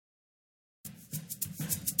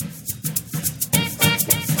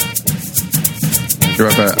you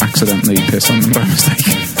ever accidentally piss on them by mistake?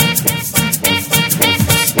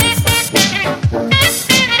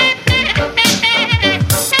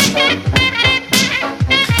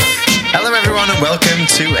 Welcome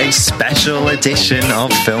to a special edition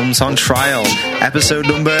of Films on Trial. Episode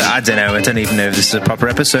number, I don't even know if this is a proper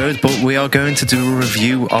episode, but we are going to do a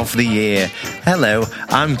review of the year. Hello,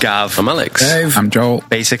 I'm Gav. I'm Alex. Dave. I'm Joel.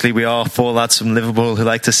 Basically, we are four lads from Liverpool who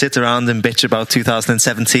like to sit around and bitch about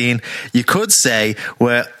 2017. You could say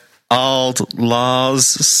we're old Lars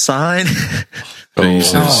sign.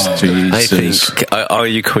 Jesus. I think, are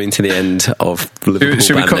you coming to the end of Liverpool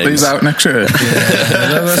Should we cut these out next year?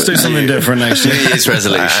 Let's do something different next year. New Year's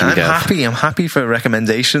resolution. I'm happy for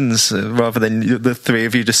recommendations rather than the three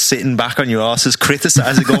of you just sitting back on your asses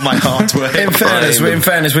criticising all my hard work. In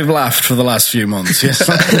fairness, we've laughed for the last few months. Yes,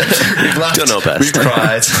 we've laughed, done our best. We've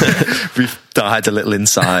cried, we've died a little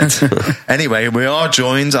inside. Anyway, we are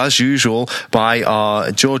joined as usual by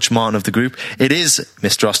our George Martin of the group. It is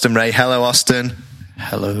Mr. Austin Ray. Hello, Austin.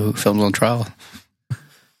 Hello, Films on Trial.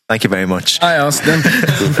 Thank you very much. Hi, Austin.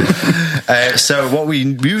 So what we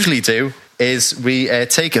usually do is we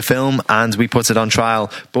take a film and we put it on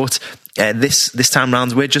trial, but this time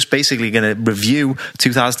round we're just basically going to review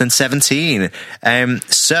 2017.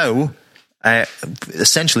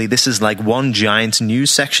 Essentially this is like one giant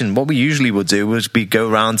news section. What we usually would do is we go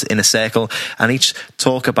around in a circle and each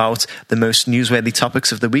talk about the most newsworthy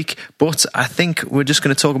topics of the week, but I think we're just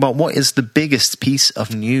going to talk about what is the biggest piece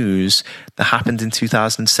of news that happened in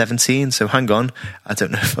 2017. So hang on, I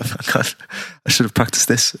don't know if I should have practiced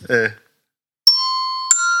this.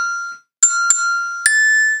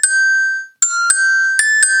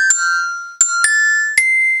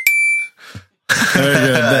 Very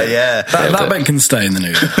good. Yeah, that bit can stay in the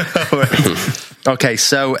news. Okay,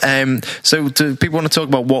 so do people want to talk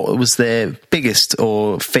about what was their biggest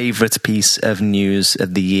or favourite piece of news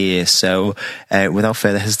of the year? So, without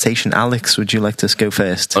further hesitation, Alex, would you like to go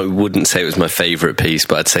first? I wouldn't say it was my favourite piece,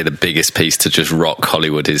 but I'd say the biggest piece to just rock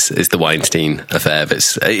Hollywood is the Weinstein affair.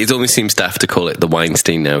 It almost seems daft to call it the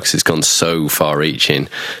Weinstein now because it's gone so far-reaching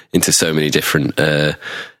into so many different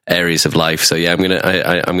areas of life. So yeah, I'm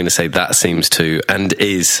gonna say that seems to and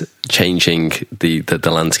is changing the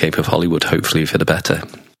landscape of Hollywood, hopefully for the better.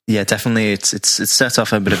 Yeah, definitely. It's set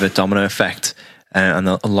off a bit of a domino effect, and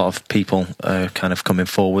a lot of people are kind of coming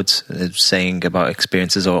forward saying about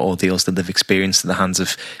experiences or ordeals that they've experienced at the hands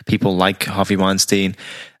of people like Harvey Weinstein.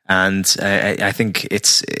 And I think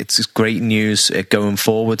it's great news going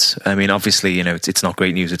forward. I mean, obviously, it's not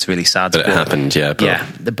great news. It's really sad. But it happened, yeah.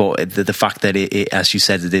 But the fact that it, as you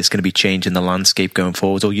said, it is going to be changing the landscape going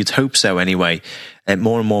forward, or you'd hope so anyway.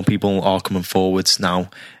 More and more people are coming forwards now,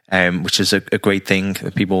 which is a great thing.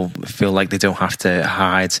 People feel like they don't have to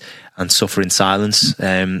hide and suffer in silence.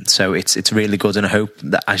 So it's really good, and I hope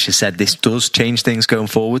that, as you said, this does change things going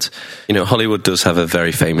forward. Hollywood does have a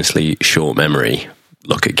very famously short memory.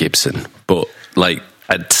 Look at Gibson. But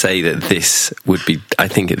I'd say that I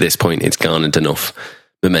think at this point it's garnered enough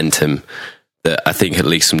momentum that I think at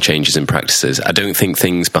least some changes in practices. I don't think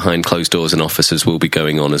things behind closed doors and offices will be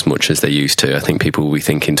going on as much as they used to. I think people will be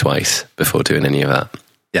thinking twice before doing any of that.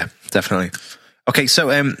 Yeah, definitely. Okay,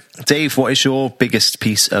 so Dave, what is your biggest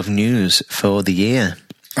piece of news for the year?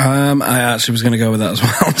 I actually was going to go with that as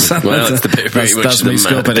well. So that's me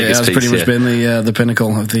scoping it. That's pretty much been the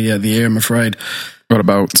pinnacle of the year, I'm afraid. What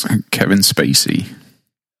about Kevin Spacey?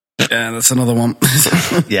 Yeah, that's another one.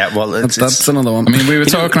 Yeah, well, that's another one. I mean, we were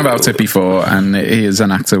talking about it before, and he is an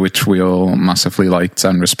actor which we all massively liked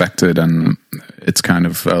and respected, and it's kind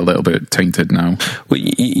of a little bit tainted now. Well,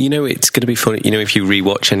 it's going to be funny. If you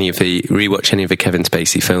rewatch any of the Kevin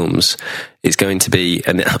Spacey films, it's going to be,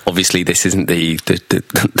 and obviously this isn't the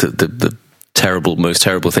most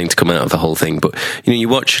terrible thing to come out of the whole thing, but you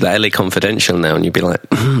watch LA Confidential now and you'd be like,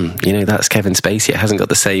 that's Kevin Spacey. It hasn't got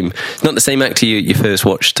not the same actor you first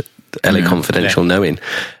watched LA Confidential knowing.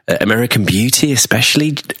 American Beauty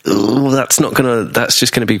especially, that's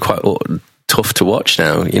just going to be quite tough to watch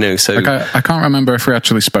now, so I can't remember if we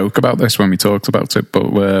actually spoke about this when we talked about it,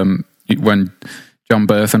 but when John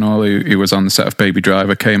Bernthal, who was on the set of Baby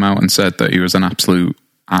Driver, came out and said that he was an absolute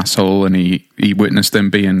asshole and he witnessed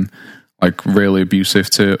him being really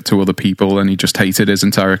abusive to other people, and he just hated his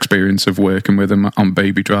entire experience of working with him on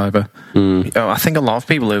Baby Driver. I think a lot of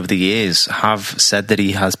people over the years have said that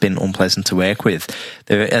he has been unpleasant to work with.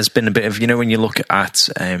 There has been a bit of, when you look at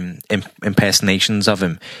impersonations of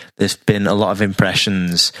him, there's been a lot of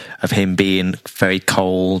impressions of him being very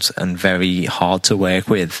cold and very hard to work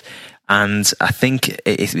with. And I think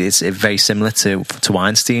it's very similar to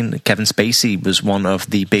Weinstein. Kevin Spacey was one of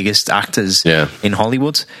the biggest actors in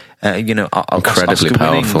Hollywood. incredibly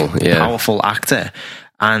powerful actor.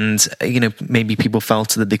 And, maybe people felt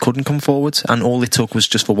that they couldn't come forward, and all it took was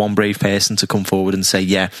just for one brave person to come forward and say,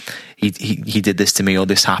 yeah, he did this to me, or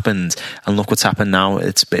this happened. And look what's happened now.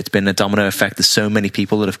 It's been a domino effect. There's so many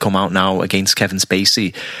people that have come out now against Kevin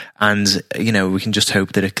Spacey. And, we can just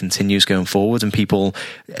hope that it continues going forward and people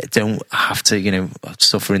don't have to,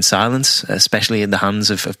 suffer in silence, especially in the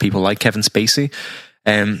hands of people like Kevin Spacey.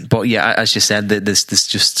 But yeah, as you said, there's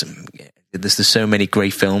so many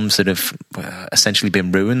great films that have essentially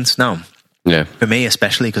been ruined now. Yeah, for me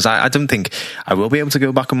especially, because I don't think I will be able to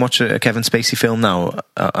go back and watch a Kevin Spacey film now.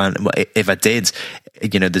 And if I did,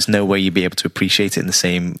 there's no way you'd be able to appreciate it in the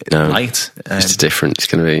same light. It's different. It's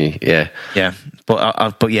going to be yeah.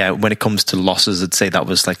 But yeah, when it comes to losses, I'd say that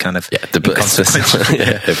was like kind of the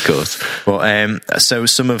yeah, of course. But so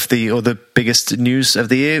some of the other biggest news of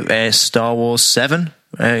the year: Star Wars 7.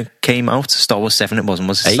 Came out. Star Wars 7 it wasn't,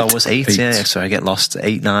 was it? 8? Star Wars 8, yeah, sorry, I get lost.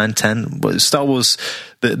 8, 9, 10. But Star Wars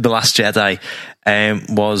The Last Jedi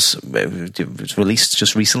was released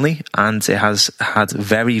just recently, and it has had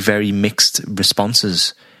very, very mixed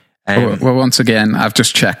responses. Well, once again, I've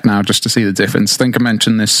just checked now just to see the difference. I think I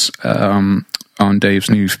mentioned this on Dave's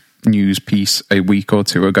news piece a week or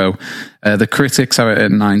two ago. The critics have it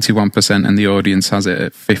at 91% and the audience has it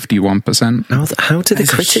at 51%. How do the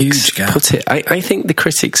critics put it? I think the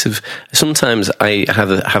critics have... Sometimes I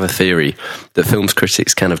have a theory that films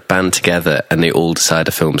critics kind of band together and they all decide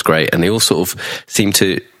a film's great, and they all sort of seem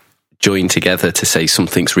to join together to say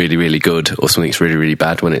something's really, really good or something's really, really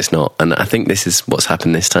bad when it's not. And I think this is what's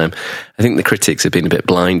happened this time. I think the critics have been a bit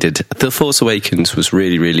blinded. The Force Awakens was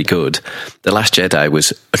really, really good. The Last Jedi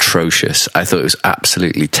was atrocious. I thought it was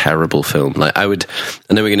absolutely terrible film. Like I know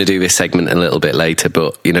we're going to do this segment a little bit later,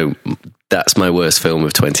 but that's my worst film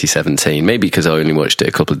of 2017. Maybe because I only watched it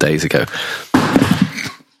a couple of days ago.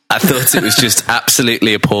 I thought it was just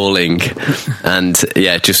absolutely appalling, and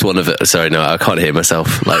yeah, just one of it. Sorry, no, I can't hear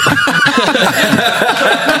myself. Like,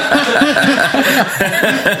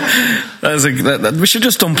 we should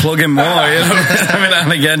just unplug him more.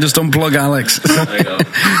 And again, just unplug Alex.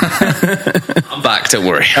 I'm back. Don't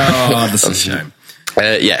worry. Oh, that's a shame.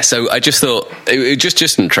 So I just thought it was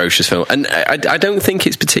just an atrocious film, and I don't think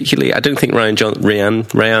it's particularly. I don't think Ryan.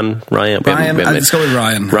 Let's go with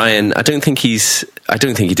Ryan. Ryan. I don't think he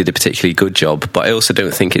did a particularly good job, but I also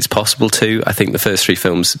don't think it's possible to. I think the first 3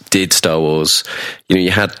 films did Star Wars.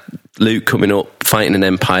 You had Luke coming up, fighting an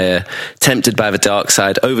empire, tempted by the dark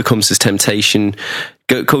side, overcomes his temptation,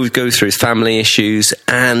 goes through his family issues,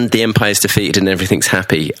 and the empire's defeated and everything's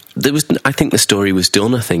happy. I think the story was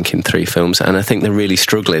done, in 3 films, and I think they're really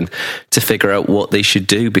struggling to figure out what they should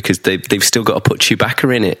do, because they've still got to put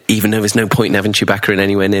Chewbacca in it, even though there's no point in having Chewbacca in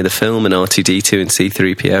anywhere near the film, and R2-D2 and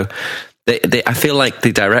C-3PO. I feel like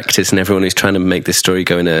the directors and everyone who's trying to make this story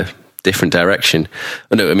go in a different direction,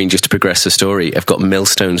 just to progress the story, have got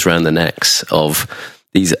millstones around the necks of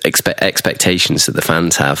these expectations that the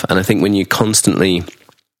fans have. And I think when you're constantly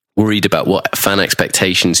worried about what fan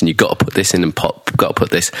expectations and you've got to put this in and got to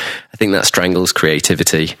put this, I think that strangles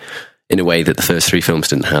creativity in a way that the first 3 films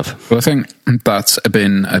didn't have. Well, I think that's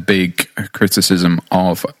been a big criticism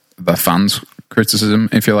of the fans' criticism,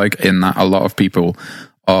 if you like, in that a lot of people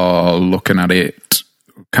are looking at it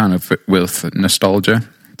kind of with nostalgia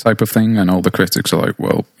type of thing, and all the critics are like,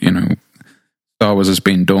 well, Star Wars has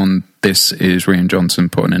been done, this is Rian Johnson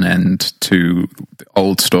putting an end to the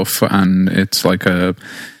old stuff, and it's like a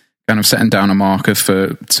kind of setting down a marker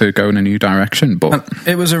to go in a new direction. But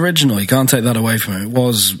it was original, you can't take that away from it. It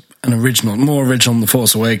was an original, more original than The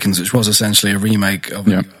Force Awakens, which was essentially a remake of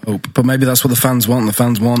Hope. But maybe that's what the fans want. The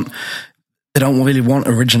fans want... They don't really want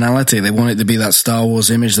originality. They want it to be that Star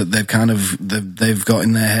Wars image that they've got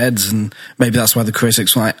in their heads, and maybe that's why the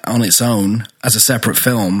critics like on its own as a separate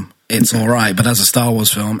film, it's all right, but as a Star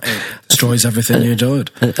Wars film, it destroys everything you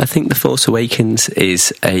enjoyed. I think The Force Awakens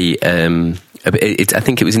is I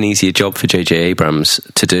think it was an easier job for J.J. Abrams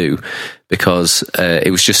to do, because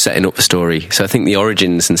it was just setting up the story. So I think the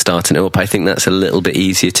origins and starting it up, I think that's a little bit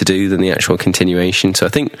easier to do than the actual continuation. So I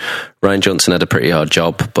think Rian Johnson had a pretty hard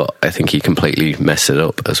job, but I think he completely messed it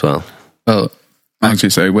up as well. Well, as you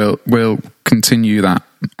say, we'll continue that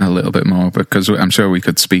a little bit more, because I'm sure we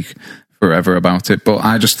could speak forever about it. But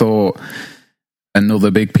I just thought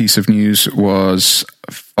another big piece of news was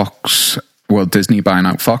Disney buying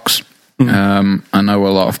out Fox. I know a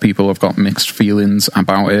lot of people have got mixed feelings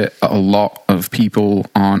about it. A lot of people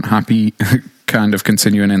aren't happy, kind of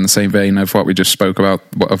continuing in the same vein of what we just spoke about,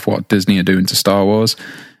 of what Disney are doing to Star Wars.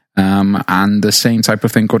 And the same type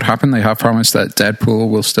of thing could happen. They have promised that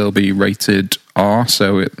Deadpool will still be rated R,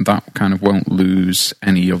 so that kind of won't lose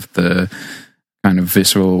any of the kind of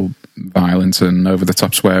visceral violence and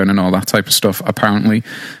over-the-top swearing and all that type of stuff, apparently.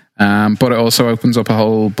 But it also opens up a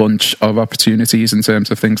whole bunch of opportunities in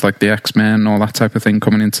terms of things like the X-Men, all that type of thing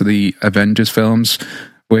coming into the Avengers films,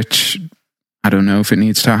 which I don't know if it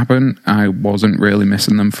needs to happen. I wasn't really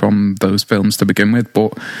missing them from those films to begin with,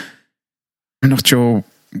 but I'm not sure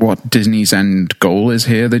what Disney's end goal is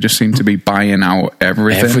here. They just seem to be buying out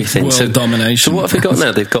everything. World domination. So what have they got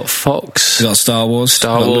now? They've got Fox. They've got Star Wars,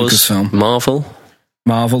 Lucasfilm,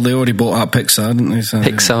 Marvel. They already bought out Pixar, didn't they? So,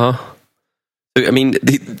 Pixar. I mean,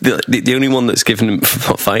 the only one that's given them,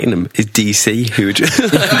 not fighting them, is DC, who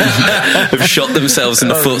have shot themselves in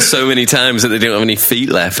the foot so many times that they don't have any feet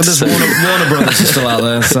left. But there's Warner Brothers is still out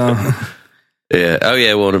there, so... Yeah. Oh,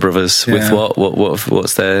 yeah, Warner Brothers. Yeah. With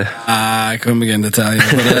what's there? I couldn't begin to tell you.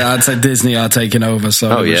 But I'd say Disney are taking over,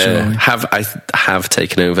 so... Oh, yeah. Have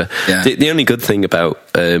taken over. Yeah. The only good thing about...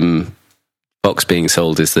 Fox being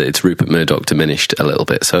sold is that it's Rupert Murdoch diminished a little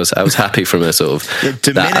bit, so I was happy from a sort of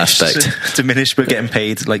that aspect. Diminished, but getting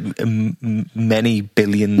paid like many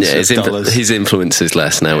billions of dollars. His influence is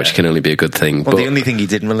less now, which can only be a good thing. Well, the only thing he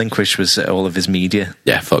didn't relinquish was all of his media.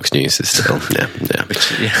 Yeah, Fox News is still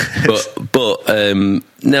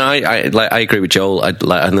no, I agree with Joel.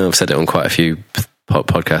 I know I've said it on quite a few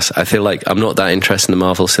podcasts. I feel like I'm not that interested in the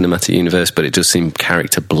Marvel Cinematic Universe, but it does seem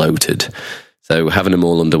character bloated. So having them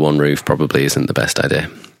all under one roof probably isn't the best idea.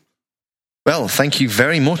 Well, thank you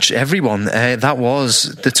very much, everyone. That was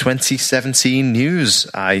the 2017 news,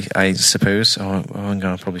 I suppose. Oh, hang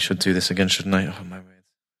on, I probably should do this again, shouldn't I? Oh, my word.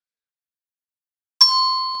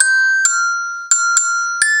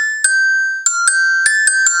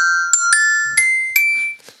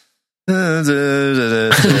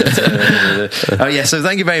 Oh yeah, so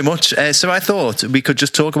thank you very much. So I thought we could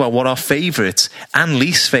just talk about what our favourite and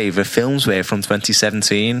least favourite films were from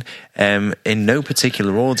 2017 in no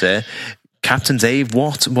particular order. Captain Dave,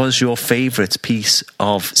 what was your favourite piece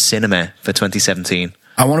of cinema for 2017?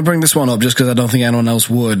 I want to bring this one up just because I don't think anyone else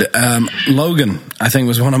would. Logan, I think,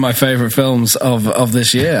 was one of my favourite films of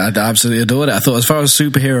this year. I absolutely adored it. I thought as far as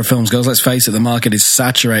superhero films goes, let's face it, the market is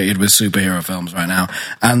saturated with superhero films right now.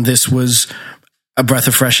 And this was a breath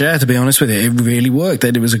of fresh air, to be honest with you. It really worked.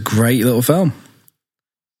 It was a great little film.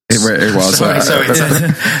 It was. Sorry.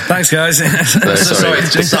 Thanks, guys. Sorry,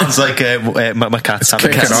 it just sounds like my cat's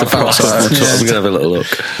having I'm going to have a little look.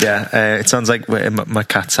 Yeah, it sounds like my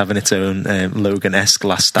cat's having its own Logan-esque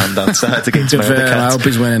last stand outside against my other cat. I hope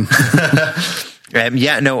he's winning.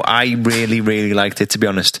 I really, really liked it, to be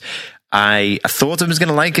honest. I thought I was going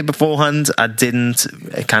to like it beforehand. I didn't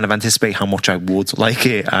kind of anticipate how much I would like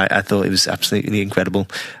it. I thought it was absolutely incredible.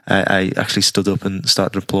 I actually stood up and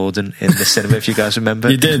started applauding in the cinema, if you guys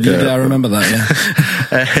remember. You did, I remember that,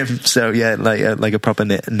 yeah. Like a proper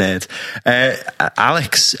nerd.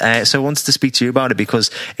 Alex, so I wanted to speak to you about it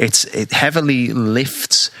because it heavily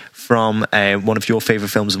lifts from one of your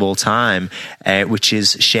favourite films of all time, which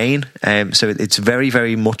is Shane. So it's very,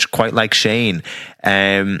 very much quite like Shane.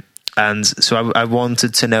 And so I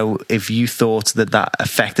wanted to know if you thought that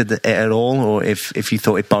affected it at all, or if you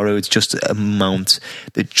thought it borrowed just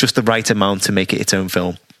the right amount to make it its own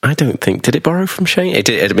film. I don't think. Did it borrow from Shane? It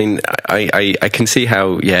did. I mean, I can see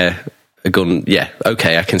how, a gun. Yeah,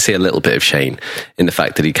 okay, I can see a little bit of Shane in the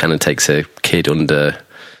fact that he kind of takes a kid under.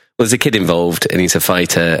 Well, there's a kid involved, and he's a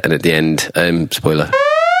fighter, and at the end, spoiler.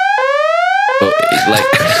 But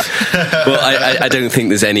I don't think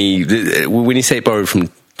there's any. When you say it borrowed from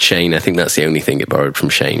Shane, I think that's the only thing it borrowed from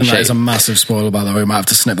Shane. And that is a massive spoiler, by the way. We might have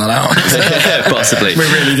to snip that out. Possibly. We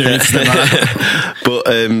really do need to snip that out. But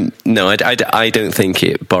no, I don't think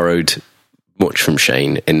it borrowed much from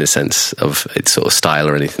Shane in the sense of its sort of style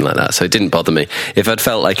or anything like that. So it didn't bother me. If I'd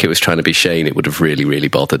felt like it was trying to be Shane, it would have really, really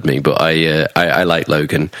bothered me. But I like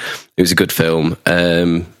Logan. It was a good film.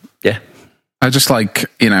 Yeah. I just like,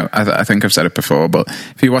 I think I've said it before, but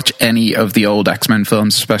if you watch any of the old X-Men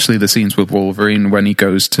films, especially the scenes with Wolverine when he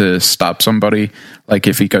goes to stab somebody, like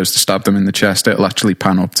if he goes to stab them in the chest, it'll actually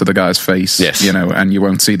pan up to the guy's face, yes. And you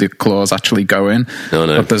won't see the claws actually go in. No.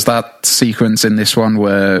 But there's that sequence in this one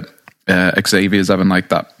where Xavier's having like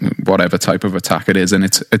that whatever type of attack it is, and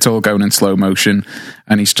it's all going in slow motion,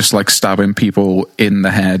 and he's just like stabbing people in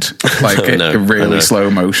the head like really slow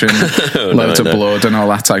motion, loads of blood and all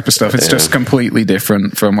that type of stuff. It's just completely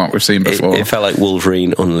different from what we've seen before. It felt like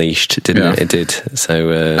Wolverine Unleashed, didn't it? It did.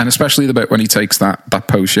 So and especially the bit when he takes that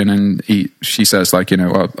potion and she says like,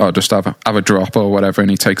 I'll just have a drop or whatever,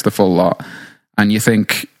 and he takes the full lot, and you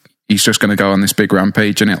think he's just going to go on this big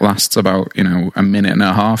rampage, and it lasts about, a minute and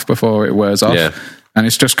a half before it wears off. Yeah. And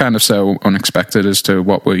it's just kind of so unexpected as to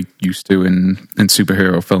what we're used to in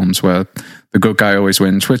superhero films, where the good guy always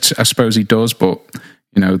wins, which I suppose he does, but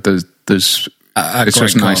there's it's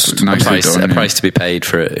just nicely done. A price to be paid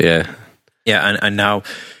for it, yeah. Yeah, and now,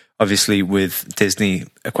 obviously, with Disney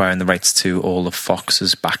acquiring the rights to all of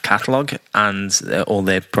Fox's back catalogue and all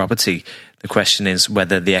their property, the question is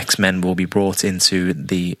whether the X-Men will be brought into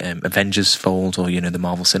the Avengers fold or, the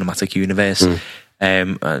Marvel Cinematic Universe.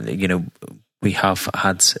 We have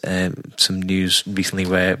had some news recently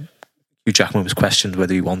where Hugh Jackman was questioned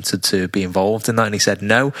whether he wanted to be involved in that, and he said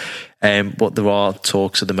no. But there are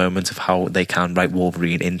talks at the moment of how they can write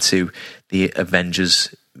Wolverine into the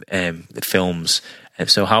Avengers films.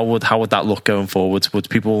 So how would that look going forward? Would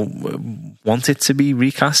people want it to be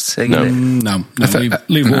recast? No.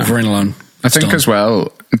 Leave Wolverine alone. I think as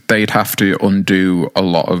well, they'd have to undo a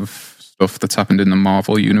lot of stuff that's happened in the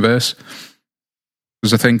Marvel universe.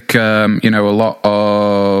 Because I think, a lot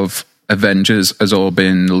of Avengers has all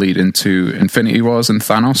been leading to Infinity Wars and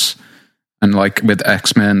Thanos. And like with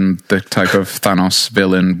X-Men, the type of Thanos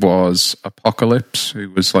villain was Apocalypse, who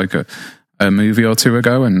was like a movie or two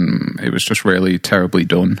ago, and it was just really terribly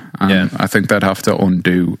done. And I think they'd have to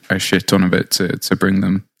undo a shit ton of it to bring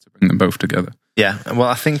them both together. Yeah, well,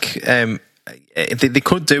 I think they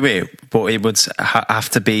could do it, but it would have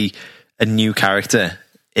to be a new character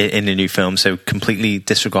in a new film, so completely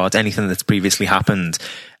disregard anything that's previously happened,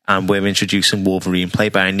 and we're introducing Wolverine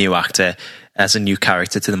played by a new actor as a new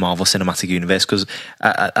character to the Marvel Cinematic Universe. Because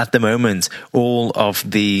at the moment, all of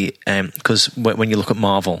the because when you look at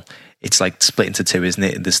Marvel, it's like split into two, isn't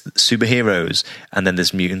it? There's superheroes and then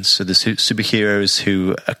there's mutants. So there's superheroes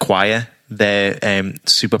who acquire their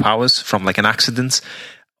superpowers from like an accident,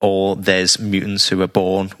 or there's mutants who are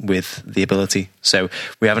born with the ability. So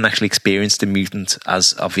we haven't actually experienced a mutant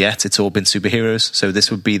as of yet. It's all been superheroes. So this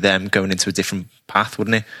would be them going into a different path,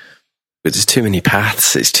 wouldn't it? But there's too many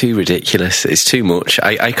paths. It's too ridiculous. It's too much.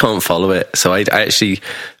 I can't follow it. So I actually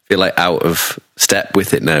feel like out of step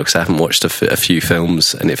with it now, because I haven't watched a few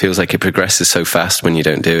films, and it feels like it progresses so fast when you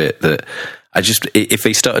don't do it that if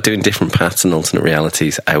they started doing different paths and alternate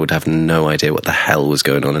realities, I would have no idea what the hell was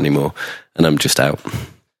going on anymore. And I'm just out.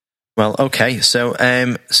 Well, okay. So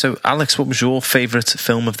Alex, what was your favourite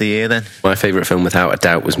film of the year then? My favourite film, without a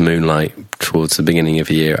doubt, was Moonlight towards the beginning of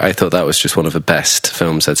the year. I thought that was just one of the best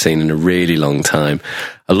films I'd seen in a really long time.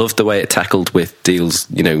 I loved the way it tackled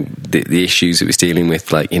the issues it was dealing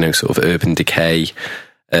with, like, sort of urban decay,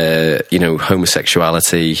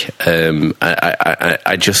 homosexuality.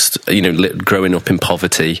 I just, growing up in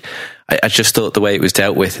poverty, I just thought the way it was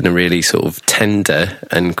dealt with in a really sort of tender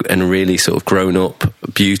and really sort of grown up,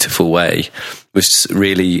 beautiful way was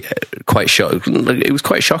really quite shocking. It was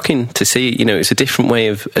quite shocking to see. It's a different way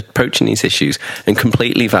of approaching these issues and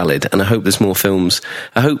completely valid. And I hope there's more films.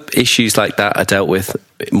 I hope issues like that are dealt with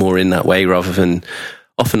more in that way, rather than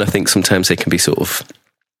often. I think sometimes they can be sort of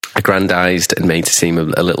aggrandized and made to seem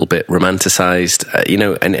a little bit romanticized,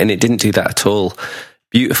 and it didn't do that at all.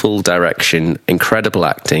 Beautiful direction, incredible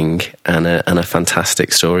acting, and a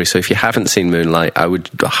fantastic story. So if you haven't seen Moonlight, I would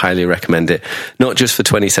highly recommend it. Not just for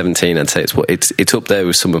 2017, I'd say it's up there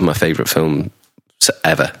with some of my favourite films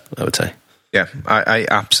ever, I would say. Yeah, I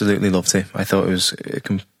absolutely loved it. I thought it was a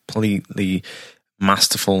completely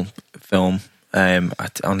masterful film.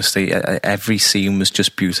 Honestly, every scene was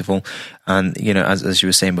just beautiful, and as you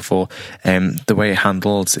were saying before, the way it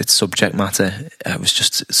handled its subject matter was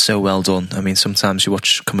just so well done. I mean, sometimes you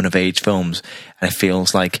watch coming of age films and it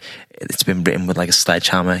feels like it's been written with like a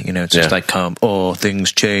sledgehammer. It's just like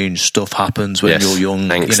things change, stuff happens when you're young,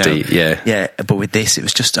 angsty, yeah. But with this, it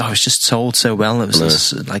was just told so well. It was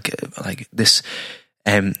this, like this.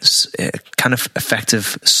 Kind of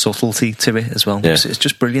effective subtlety to it as well. It's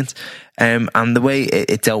just brilliant. And the way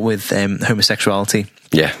it dealt with homosexuality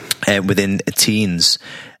within teens,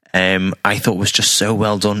 I thought was just so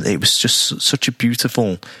well done. It was just such a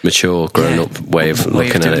beautiful, mature, grown-up way of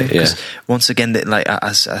looking at it. Yeah. Once again,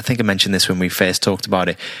 as I think I mentioned this when we first talked about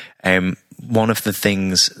it, one of the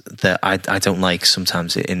things that I don't like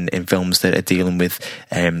sometimes in films that are dealing with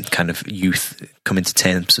kind of youth coming to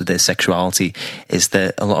terms with their sexuality is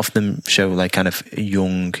that a lot of them show like kind of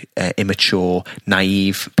young, immature,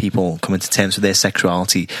 naive people coming to terms with their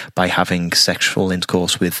sexuality by having sexual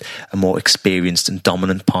intercourse with a more experienced and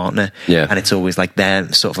dominant partner. Yeah. And it's always like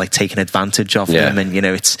they're sort of like taking advantage of them. And,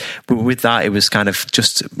 but with that, it was kind of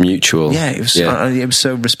just mutual. Yeah, it was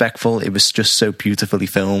so respectful. It was just so beautifully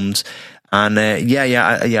filmed. And I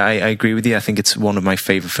agree with you. I think it's one of my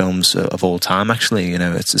favourite films of all time, actually.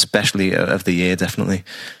 It's especially of the year, definitely.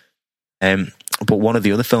 But one of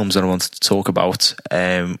the other films that I wanted to talk about,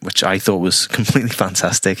 which I thought was completely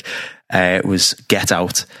fantastic, was Get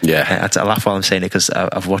Out. Yeah. I laugh while I'm saying it because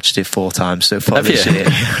I've watched it 4 times so far this year.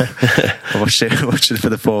 I watched it for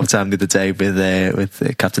the 4th time the other day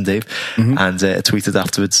with Captain Dave, and tweeted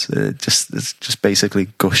afterwards, just basically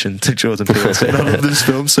gushing to Jordan Peele, saying I love this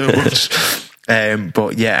film so much.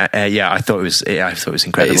 But I thought it was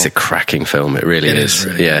incredible. It's a cracking film. It really is.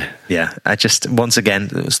 Really Yeah. I just, once again,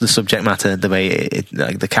 it was the subject matter, the way it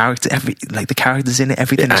like the character, the characters in it,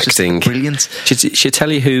 everything. The is acting, just brilliant. Should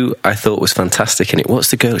tell you who I thought was fantastic in it.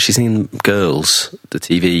 What's the girl? She's in Girls, the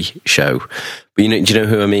TV show. But do you know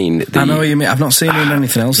who I mean? I know what you mean. I've not seen her in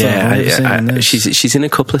anything else. She's in a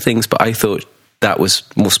couple of things, but I thought that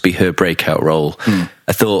must be her breakout role.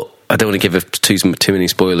 I thought, I don't want to give too many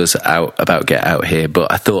spoilers out about Get Out here, but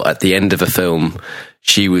I thought at the end of a film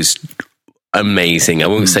she was amazing. I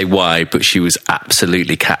won't say why, but she was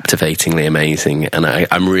absolutely captivatingly amazing, and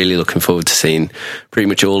I'm really looking forward to seeing pretty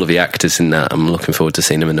much all of the actors in that. I'm looking forward to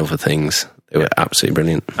seeing them in other things. They were absolutely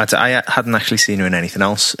brilliant. I hadn't actually seen her in anything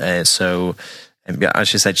else, so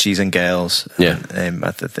as you said, she's in Girls. Yeah,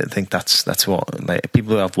 I think that's what, like,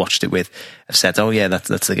 people who I've watched it with have said. Oh yeah,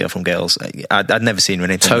 that's the girl from Girls. I'd never seen her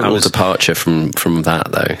in anything. Total departure from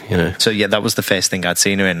that, though. You know. So yeah, that was the first thing I'd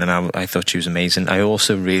seen her in, and I thought she was amazing. I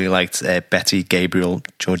also really liked Betty Gabriel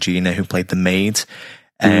Georgina, who played the maid.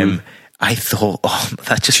 I thought,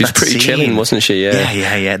 she was pretty chilling, wasn't she?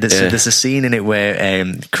 Yeah. There's a scene in it where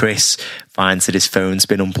Chris finds that his phone's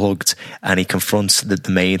been unplugged, and he confronts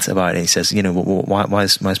the maid about it. He says,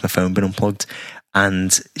 why's my phone been unplugged?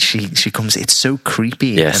 And she comes, it's so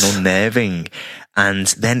creepy and unnerving. And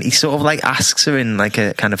then he sort of like asks her in like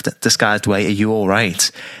a kind of disguised way, are you all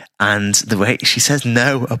right? And the way she says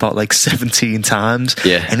no about like 17 times.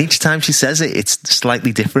 Yeah. And each time she says it, it's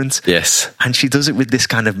slightly different. Yes. And she does it with this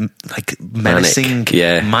kind of like menacing,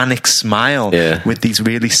 manic smile with these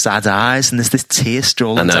really sad eyes. And there's this tear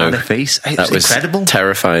strolling down her face. It was incredible.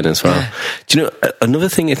 Terrifying as well. Yeah. Do you know, another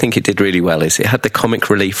thing I think it did really well is it had the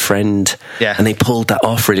comic relief friend. Yeah. And they pulled that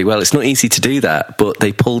off really well. It's not easy to do that, but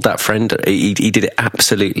they pulled that friend. He did it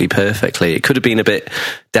absolutely perfectly. It could have been a bit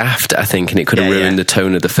daft, I think, and it could have ruined the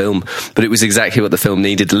tone of the film. But it was exactly what the film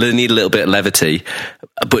needed. It needed a little bit of levity,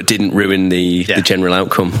 but didn't ruin the general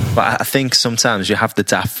outcome. But I think sometimes you have the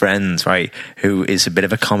daft friend, right, who is a bit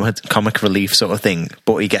of a comic relief sort of thing,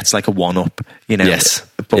 but he gets like a one-up, you know. Yes.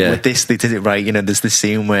 But with this, they did it right. You know, there's this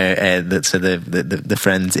scene where the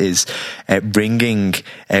friend is bringing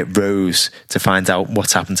Rose to find out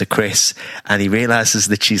what's happened to Chris, and he realizes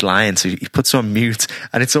that she's lying, so he puts her on mute,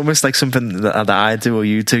 and it's almost like something that I do or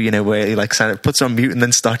you do, you know, where he like puts her on mute and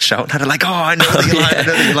then starts shouting at her like, oh, I know that you're lying, I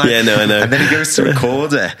know that you're lying. Yeah, no, I know. And then he goes to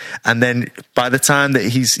record her, and then by the time that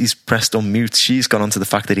he's pressed on mute, she's gone on to the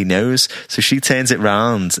fact that he knows, so she turns it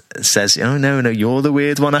round and says, oh no, you're the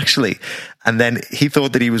weird one actually. And then he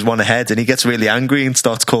thought that he was one ahead, and he gets really angry and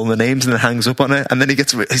starts calling the names and then hangs up on her. And then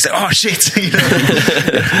he's like, oh shit, you know.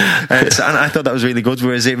 And I thought that was really good.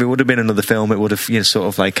 Whereas if it would have been another film, it would have, you know, sort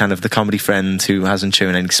of like kind of the comedy friend who hasn't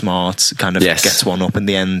shown any smarts kind of gets one up in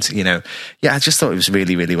the end, you know. Yeah, I just thought it was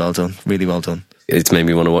really, really well done. Really well done. It's made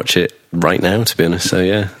me want to watch it right now, to be honest. So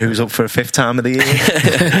yeah, who's up for a 5th time of the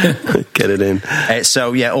year? Get it in.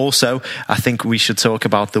 So yeah, also I think we should talk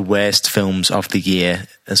about the worst films of the year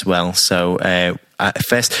as well. So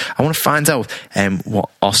first, I want to find out what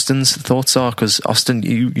Austin's thoughts are, because Austin,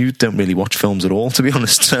 you don't really watch films at all, to be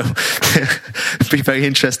honest. So I'd be very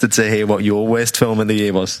interested to hear what your worst film of the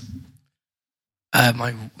year was.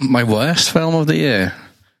 My worst film of the year.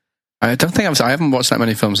 I don't think I haven't watched that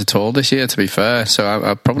many films at all this year, to be fair. So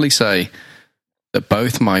I'd probably say that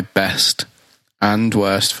both my best and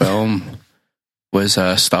worst film was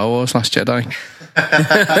Star Wars: Last Jedi.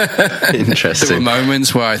 Interesting. There were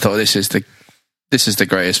moments where I thought this is the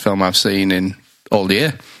greatest film I've seen in all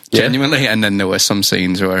year, genuinely. And then there were some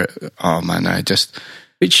scenes where, oh man, I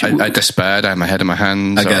despaired. I had my head in my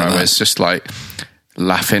hands, or I was just like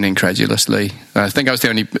laughing incredulously. I think I was the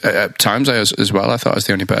only at times as well. I thought I was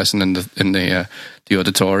the only person in the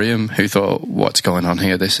auditorium who thought, "What's going on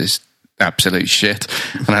here? This is absolute shit."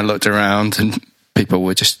 And I looked around, and people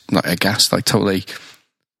were just like aghast, like totally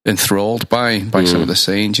enthralled by some of the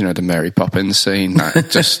scenes. You know, the Mary Poppins scene. That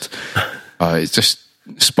just it's just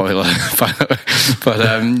spoiler,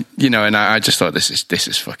 but you know, and I just thought this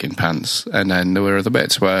is fucking pants. And then there were other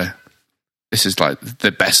bits where this is like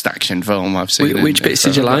the best action film I've seen. Which bits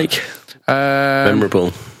did you like?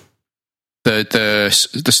 Memorable. The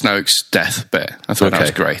Snoke's death bit. I thought that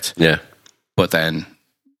was great. Yeah. But then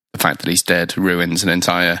the fact that he's dead ruins an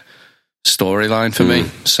entire storyline for me.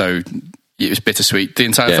 So it was bittersweet. The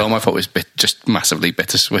entire film I thought was just massively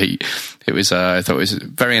bittersweet. It was I thought it was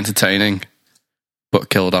very entertaining, but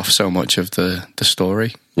killed off so much of the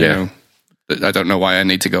story. Yeah. You know, I don't know why I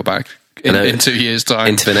need to go back in 2 years' time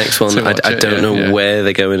into the next one. I don't know where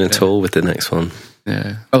they're going at all with the next one.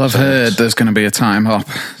 Yeah. Well, I've heard there's going to be a time hop,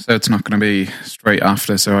 so it's not going to be straight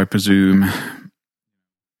after. So I presume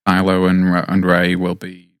Kylo and Rey will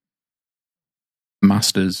be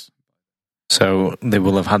masters. So they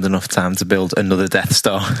will have had enough time to build another Death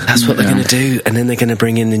Star. That's what they're going to do. And then they're going to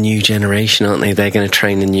bring in the new generation, aren't they? They're going to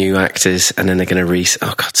train the new actors, and then they're going to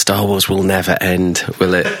oh God, Star Wars will never end,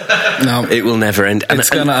 will it? No. It will never end. It's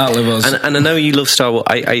going to outlive us. And I know you love Star Wars.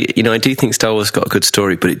 I do think Star Wars got a good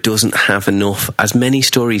story, but it doesn't have enough, as many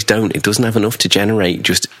stories don't, it doesn't have enough to generate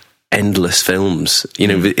just endless films. You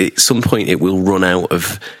know, at some point it will run out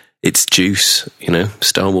of its juice,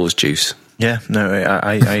 Star Wars juice. Yeah, no,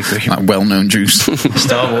 I agree. That well-known juice.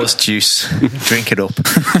 Star Wars juice. Drink it up.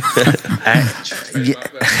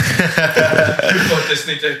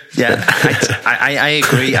 Yeah, I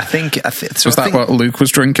agree. I think was that what Luke was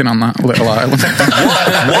drinking on that little island?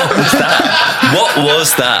 What was that? What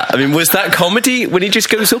was that? I mean, was that comedy when he just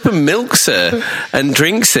goes up and milks her and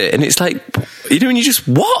drinks it, and it's like, and you just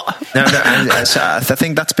what? No. I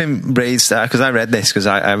think that's been raised because I read this because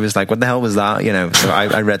I was like, what the hell was that? So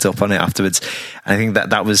I read up on it afterwards. I think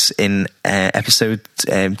that was in episode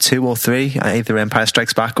 2 or 3, either Empire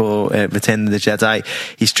Strikes Back or Return of the Jedi.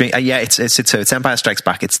 He's it's Empire Strikes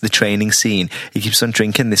Back. It's the training scene. He keeps on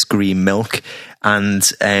drinking this green milk, and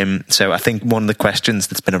so I think one of the questions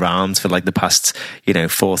that's been around for like the past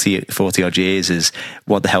 40 odd years is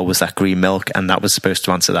what the hell was that green milk, and that was supposed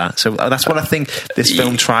to answer that. So that's what I think this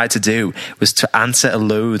film tried to do, was to answer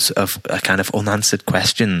loads of kind of unanswered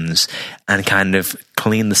questions and kind of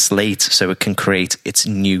clean the slate so it can create its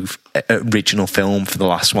new original film for the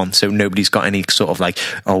last one. So nobody's got any sort of like,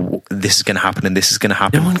 oh, this is going to happen and this is going to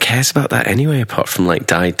happen. No one cares about that anyway, apart from like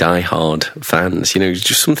die hard fans.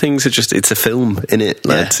 Just some things are just, it's a film, innit,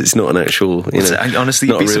 lads? Yeah. It's not an actual, honestly,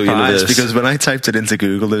 you'd be surprised because when I typed it into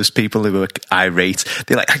Google, those people who were irate,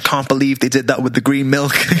 they're like, I can't believe they did that with the green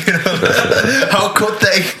milk. How could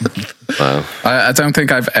they? Wow. I don't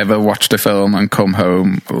think I've ever watched a film and come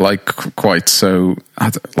home like quite so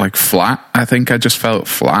like flat. I think I just felt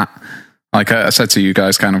flat. Like I said to you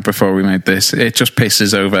guys kind of before we made this, it just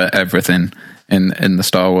pisses over everything in the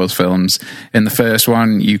Star Wars films. In the first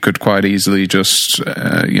one, you could quite easily just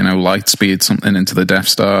light speed something into the Death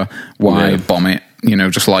Star. Why bomb it?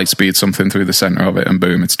 Just light speed something through the center of it, and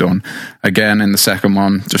boom, it's done. Again, in the second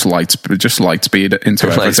one, just light speed into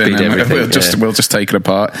everything, and we'll just take it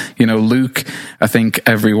apart. Luke, I think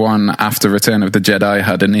everyone after Return of the Jedi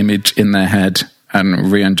had an image in their head,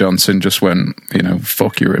 and Rian Johnson just went,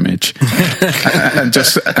 fuck your image, and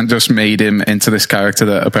just made him into this character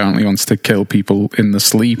that apparently wants to kill people in the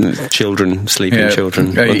sleep. Children, sleeping children,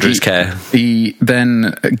 under his care. He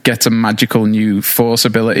then gets a magical new Force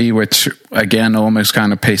ability, which again almost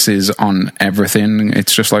kind of pisses on everything.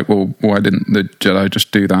 It's just like, well, why didn't the Jedi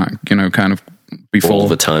just do that? Kind of before all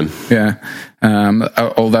the time. Yeah.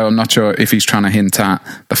 Although I'm not sure if he's trying to hint at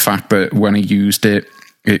the fact that when he used it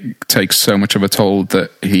takes so much of a toll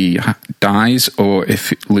that he dies, or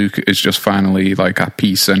if Luke is just finally like at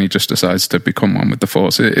peace and he just decides to become one with the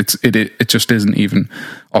Force. It just isn't even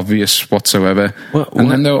obvious whatsoever.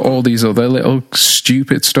 And then there are all these other little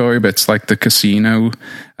stupid story bits, like the casino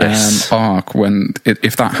arc. When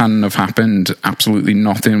if that hadn't have happened, absolutely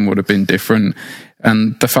nothing would have been different.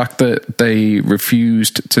 And the fact that they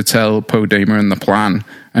refused to tell Poe Dameron the plan,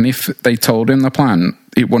 and if they told him the plan,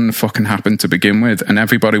 it wouldn't fucking happen to begin with, and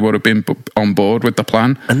everybody would have been on board with the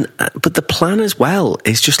plan. But the plan as well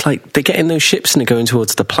is just like, they get in those ships and they're going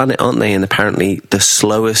towards the planet, aren't they? And apparently the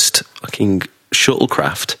slowest fucking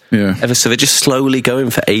shuttlecraft ever. So they're just slowly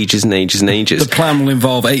going for ages and ages and ages. The plan will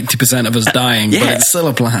involve 80% of us dying, but it's still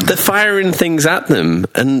a plan. They're firing things at them,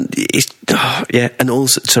 and and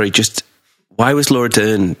also, why was Laura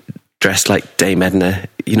Dern dressed like Dame Edna?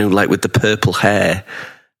 Like with the purple hair.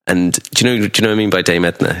 And do you know what I mean by Dame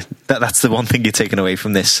Edna? That's the one thing you're taking away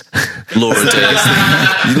from this. Laura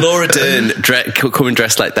Dern coming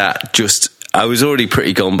dressed like that. I was already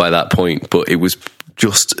pretty gone by that point, but it was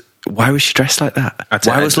just, why was she dressed like that?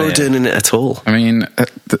 Why was Laura Dern in it at all? I mean,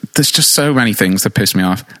 there's just so many things that piss me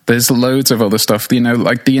off. There's loads of other stuff,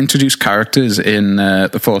 like the introduced characters in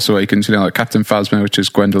The Force Awakens, like Captain Phasma, which is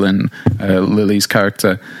Gwendolyn Lilly's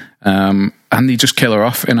character. And they just kill her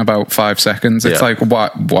off in about 5 seconds. It's like,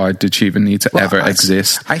 why did she even need to ever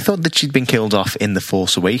exist? I thought that she'd been killed off in The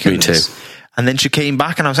Force Awakens. Me too. And then she came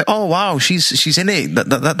back, and I was like, "Oh wow, she's in it.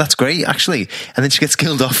 That's great, actually." And then she gets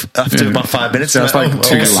killed off after about 5 minutes. That's like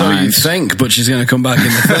two So you lines. think, but she's going to come back in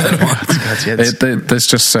the third one. There's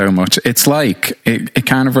just so much. It's like it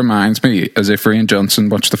kind of reminds me as if Rian Johnson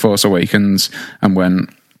watched The Force Awakens and went,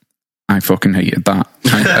 "I fucking hated that,"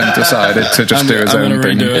 and decided to just do his own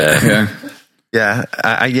thing. Yeah.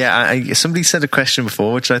 Somebody said a question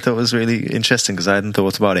before, which I thought was really interesting because I hadn't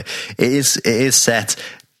thought about it. It is set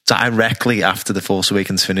directly after The Force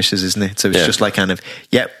Awakens finishes, isn't it? So it's just like kind of,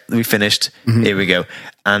 yep, we finished. Here we go.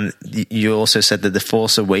 And you also said that The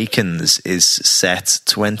Force Awakens is set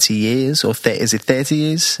 20 years or is it 30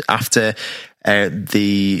 years after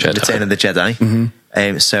the Return of the Jedi?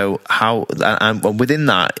 So how within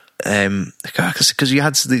that, because you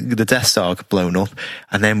had the Death Star blown up,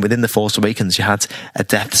 and then within The Force Awakens you had a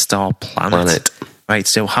Death Star planet. Right,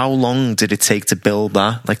 so how long did it take to build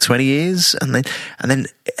that? Like 20 years? And then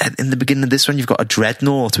in the beginning of this one, you've got a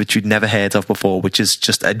dreadnought, which you'd never heard of before, which is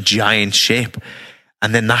just a giant ship.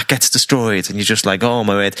 And then that gets destroyed, and you're just like, oh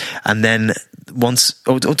my word. And then once,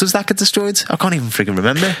 does that get destroyed? I can't even freaking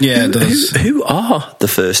remember. Yeah, it does. Who are the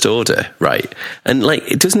First Order, right? And like,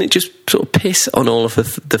 doesn't it just sort of piss on all of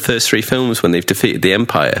the first three films when they've defeated the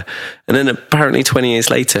Empire? And then apparently 20 years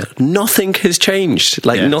later, nothing has changed.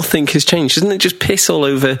 Nothing has changed. Doesn't it just piss all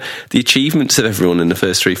over the achievements of everyone in the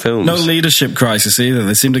first three films? No leadership crisis either.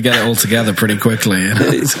 They seem to get it all together pretty quickly. You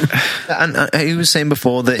know? And he was saying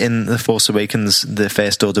before that in The Force Awakens, the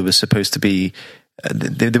First Order was supposed to be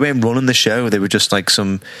they weren't running the show. They were just like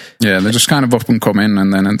some... Yeah, they're just kind of up and coming,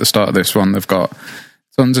 and then at the start of this one, they've got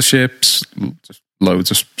tons of ships, just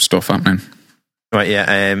loads of stuff happening. Right,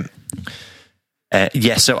 yeah.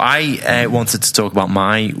 So I wanted to talk about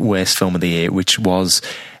my worst film of the year, which was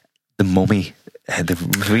The Mummy. The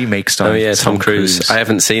remake starring Tom Cruise. I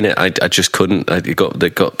haven't seen it. I just couldn't.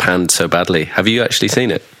 It got panned so badly. Have you actually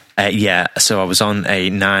seen it? Yeah, so I was on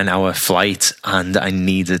a 9-hour flight and I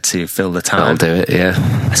needed to fill the time. I'll do it,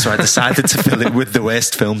 yeah. So I decided to fill it with the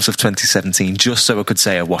worst films of 2017, just so I could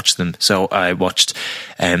say I watched them. So I watched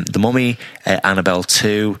The Mummy, Annabelle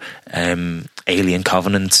 2, Alien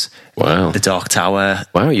Covenant, wow, The Dark Tower.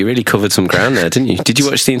 Wow, you really covered some ground there, didn't you? Did you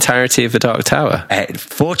watch the entirety of The Dark Tower?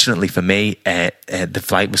 Fortunately for me, the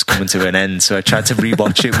flight was coming to an end, so I tried to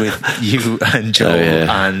rewatch it with you and Joel,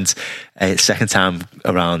 and second time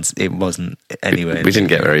around, it wasn't anywhere. We didn't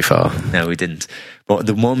get very far. No, we didn't. But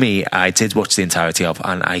The Mummy, I did watch the entirety of,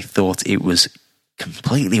 and I thought it was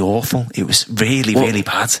completely awful. It was really, really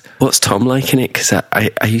bad. What's Tom like in it?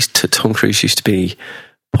 Because Tom Cruise used to be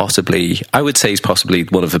possibly, I would say he's possibly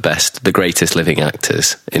one of the greatest living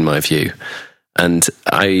actors in my view. And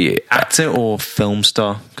actor or film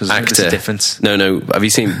star? Because there's a difference. No. Have you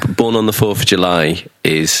seen Born on the 4th of July?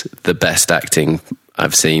 Is the best acting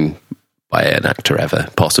I've seen by an actor ever,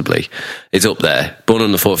 possibly. It's up there. Born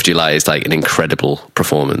on the 4th of July is like an incredible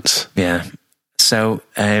performance. Yeah. So,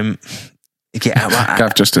 Gav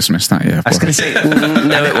just dismissed that, yeah. I was going to say...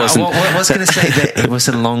 no, it wasn't. I was going to say that it was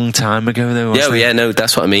a long time ago, though, wasn't it? Yeah, no,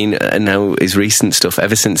 that's what I mean. And now his recent stuff,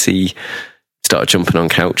 ever since he started jumping on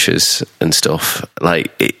couches and stuff, like,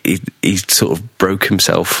 he sort of broke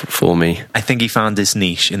himself for me. I think he found his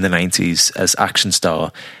niche in the 90s as action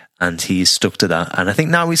star, and he's stuck to that. And I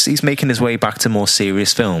think now he's making his way back to more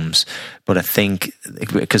serious films. But I think,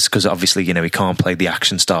 because obviously, he can't play the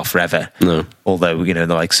action star forever. No. Although, the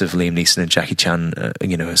likes of Liam Neeson and Jackie Chan, are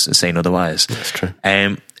saying otherwise. That's true.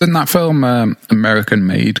 Didn't that film, American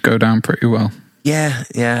Made, go down pretty well? Yeah,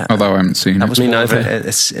 yeah. Although I haven't seen that it. Was more of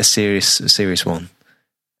a serious one.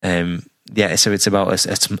 So it's about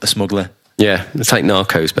a smuggler. Yeah, it's like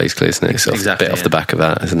Narcos, basically, isn't it? It's exactly, a bit off the back of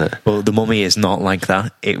that, isn't it? Well, The Mummy is not like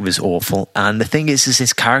that. It was awful. And the thing is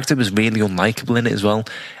his character was really unlikable in it as well.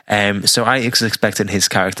 So I was expecting his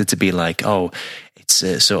character to be like, it's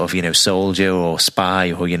a sort of, soldier or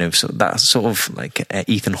spy or, that sort of like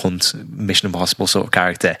Ethan Hunt, Mission Impossible sort of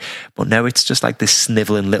character. But no, it's just like this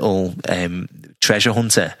snivelling little treasure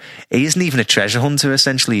hunter. He isn't even a treasure hunter,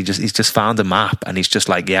 essentially. He's just found a map and he's just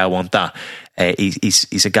like, yeah, I want that.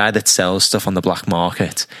 He's a guy that sells stuff on the black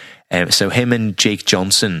market. So him and Jake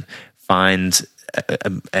Johnson find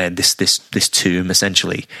this tomb,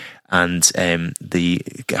 essentially. And I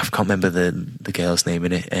can't remember the girl's name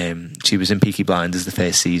in it. She was in Peaky Blinders the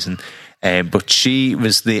first season, but she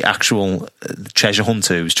was the actual treasure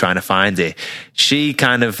hunter who was trying to find it. She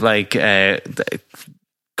kind of like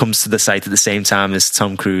comes to the site at the same time as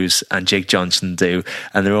Tom Cruise and Jake Johnson do,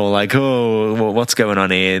 and they're all like, "Oh, what's going on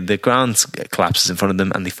here?" The ground collapses in front of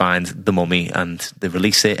them, and they find the mummy, and they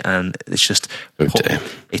release it, and it's just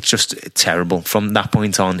terrible. From that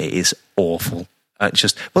point on, it is awful.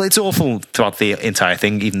 It's awful throughout the entire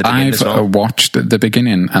thing, even the beginning I've as well. watched the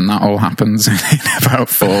beginning, and that all happens in about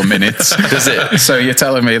 4 minutes. Does it? So you're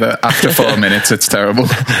telling me that after 4 minutes it's terrible?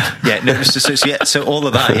 Yeah, no. So all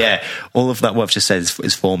of that, all of that what I've just said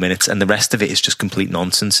is 4 minutes, and the rest of it is just complete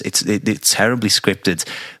nonsense. It's terribly scripted,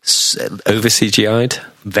 over CGI'd.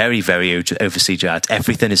 Very, very over CGI'd.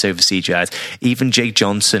 Everything is over CGI'd. Even Jake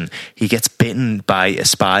Johnson, he gets bitten by a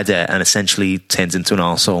spider and essentially turns into an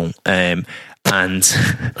arsehole. And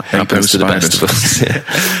happens to the best of us.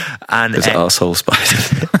 And there's arsehole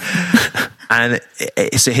spider. And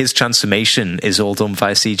so his transformation is all done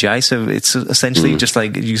via CGI. So it's essentially just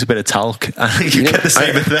like use a bit of talc and you get the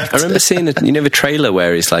same effect. I remember seeing the trailer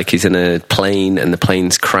where he's in a plane and the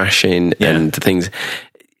plane's crashing and the things.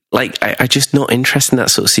 Like, I just not interested in that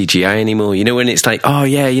sort of CGI anymore. You know, when it's like, oh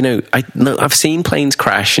yeah, I've seen planes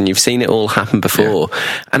crash and you've seen it all happen before.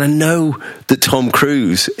 Yeah. And I know that Tom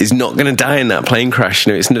Cruise is not going to die in that plane crash.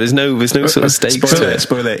 You know, there's no sort of stakes to it.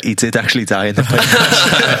 Spoiler, he did actually die in the plane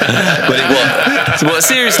crash. What,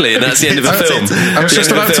 seriously? And that's the end of the film? I was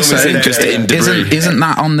just about to say, isn't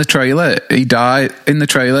that on the trailer? He died in the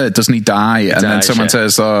trailer, doesn't he die? And then someone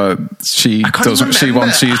says, she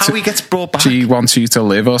wants you how he gets brought back. She wants you to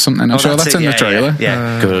live or something. I'm sure that's in the trailer.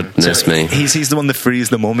 Yeah. Goodness me. He's the one that frees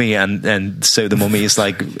the mummy, and so the mummy is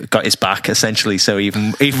like got his back essentially. So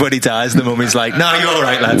even when he dies, the mummy's like, "No, you're all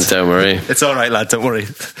right, lad. Don't worry. It's all right, lad. Don't worry."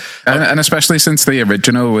 And especially since the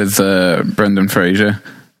original with Brendan Fraser.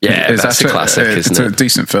 Yeah, that's a classic, isn't it? It's a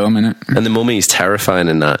decent film, isn't it? And the mummy is terrifying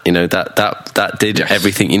in that. You know, that did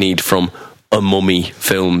everything you need from a mummy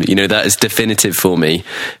film. You know, that is definitive for me.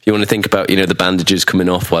 If you want to think about, the bandages coming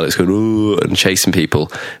off while it's going, ooh, and chasing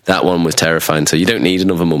people, that one was terrifying. So you don't need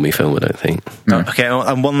another mummy film, I don't think. No. Okay,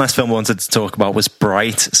 and one last film I wanted to talk about was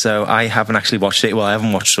Bright. So I haven't actually watched it. Well, I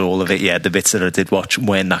haven't watched all of it yet. The bits that I did watch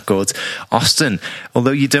weren't that good. Austin,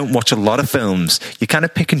 although you don't watch a lot of films, you kind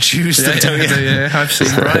of pick and choose them, don't you? Yeah, I've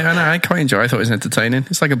seen Bright, and I quite enjoy it. I thought it was entertaining.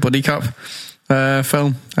 It's like a buddy cop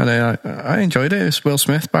film, and I enjoyed it. It's Will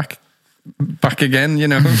Smith back again,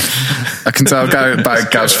 I can tell by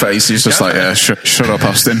Gav's face, he's just like, shut up,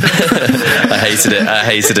 Austin. I hated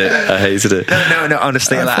it. No,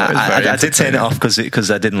 honestly, I did turn it off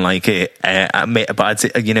because I didn't like it. But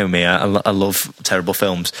I love terrible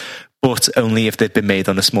films, but only if they've been made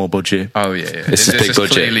on a small budget. Oh yeah. It's a big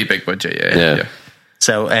budget. Clearly big budget, yeah.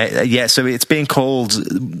 So, so it's being called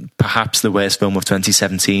perhaps the worst film of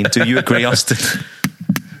 2017. Do you agree, Austin?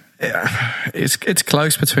 Yeah, it's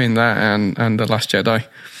close between that and The Last Jedi.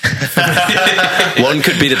 One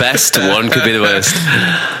could be the best, one could be the worst.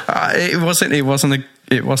 It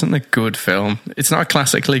wasn't a good film. It's not a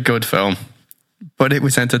classically good film, but it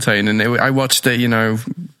was entertaining. I watched it,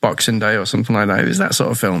 Boxing Day or something like that. It was that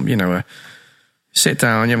sort of film, sit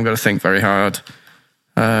down, you haven't got to think very hard.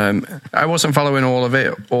 I wasn't following all of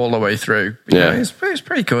it all the way through. It was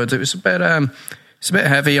pretty good. It was a bit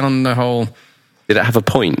heavy on the whole. Did it have a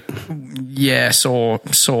point? Yes, or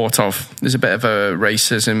sort of. There's a bit of a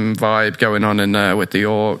racism vibe going on in there with the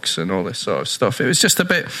orcs and all this sort of stuff. It was just a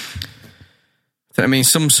bit. I mean,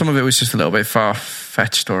 some of it was just a little bit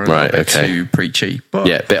far-fetched or a little bit too preachy. But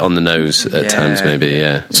a bit on the nose at times, maybe.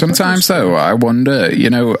 Yeah. Sometimes, though, I wonder.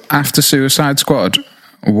 After Suicide Squad,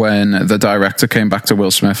 when the director came back to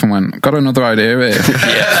Will Smith and went, "Got another idea here."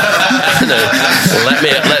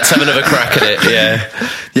 Let's have another crack at it.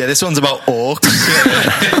 Yeah, this one's about orcs.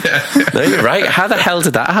 No, you're right. How the hell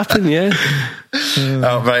did that happen? Yeah.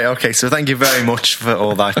 Oh, right. Okay. So thank you very much for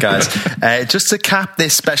all that, guys. Just to cap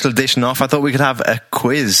this special edition off, I thought we could have a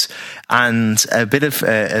quiz and a bit of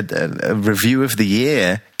a review of the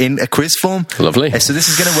year in a quiz form. Lovely. So this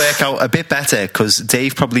is going to work out a bit better because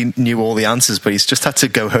Dave probably knew all the answers, but he's just had to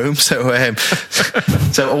go home. So all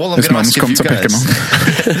I'm going to ask you guys, pick him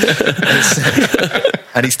up.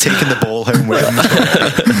 And he's taking the ball home with him.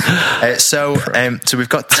 So we've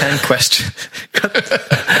got 10 questions.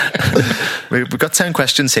 We've got 10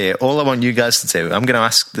 questions here. All I want you guys to do, I'm going to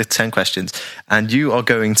ask the 10 questions, and you are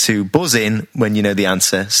going to buzz in when you know the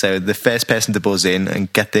answer. So the first person to buzz in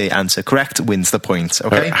and get the answer correct wins the point.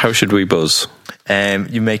 Okay? How should we buzz?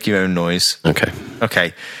 You make your own noise. Okay.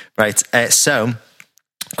 Right. So,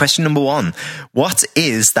 question number 1. What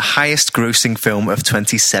is the highest grossing film of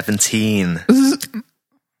 2017?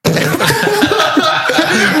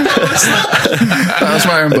 That was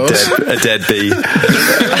my own buzz. A dead bee.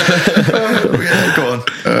 Go on.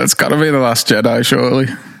 It's got to be The Last Jedi, surely.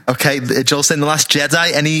 Okay, Joel saying The Last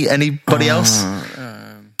Jedi. Anybody else?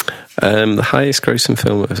 The highest grossing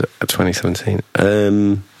film of 2017.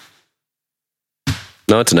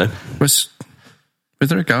 No, I don't know. Was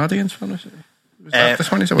there a Guardians film? Was that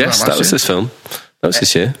this one? Yes, that was this film. That was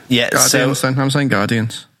this year. Yeah, Guardians, then. I'm saying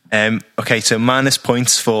Guardians. Okay, so minus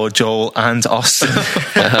points for Joel and Austin.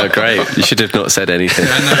 Oh, great. You should have not said anything.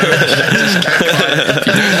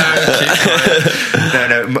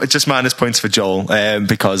 No, just minus points for Joel,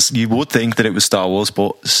 because you would think that it was Star Wars,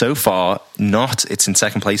 but so far not. It's in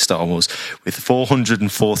second place, Star Wars, with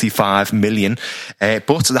 445 million. But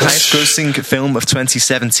the highest grossing film of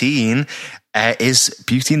 2017 is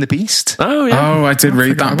Beauty and the Beast. Oh, yeah. Oh, I did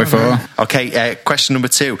read that before. Okay, question number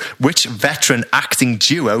 2. Which veteran acting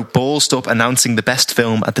duo ballsed up announcing the best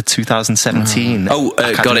film at the 2017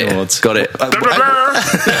 Academy Awards? Got it.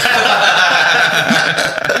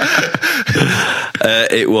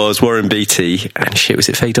 It was Warren Beatty and was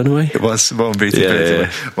it Faye Dunaway? It was Warren Beatty.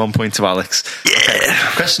 Yeah. 1 point to Alex. Yeah. Okay.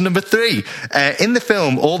 Question number 3. In the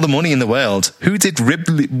film All the Money in the World, who did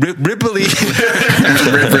Ripley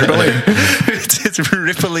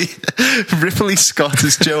Scott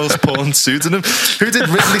as Joel's porn pseudonym? Who did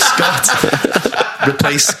Ridley Scott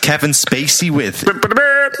replace Kevin Spacey with?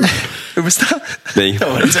 Who was that? Me.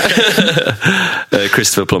 Oh, okay.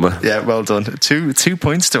 Christopher Plummer. Yeah, well done. 2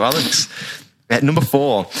 points to Alex. Number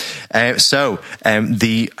 4.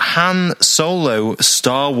 The Han Solo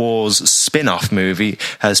Star Wars spin-off movie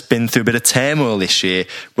has been through a bit of turmoil this year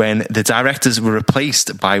when the directors were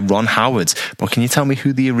replaced by Ron Howard. But can you tell me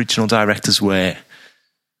who the original directors were?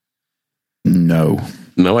 No,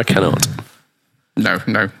 I cannot.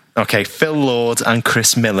 No. Okay, Phil Lord and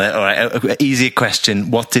Chris Miller. All right, easier question.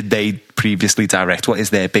 What did they previously direct? What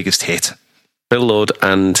is their biggest hit? Phil Lord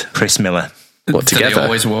and Chris Miller. What, together? Do they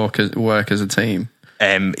always work as a team?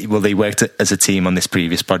 Well, they worked as a team on this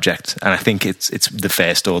previous project, and I think it's the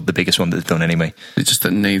first or the biggest one that they've done anyway. It's just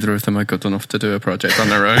that neither of them are good enough to do a project on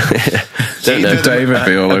their own. Don't know. David would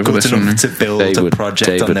be all over this one. To build a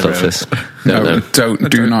project on their own.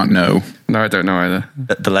 Do not know. No, I don't know either.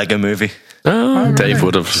 The Lego Movie. Oh, Dave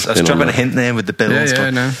would have. I was dropping a hint there with the builds.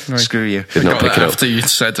 No. Screw you. Did not pick it up. After you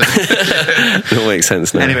said it. It all makes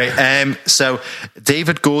sense now. Anyway, so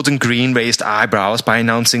David Gordon Green raised eyebrows by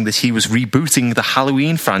announcing that he was rebooting the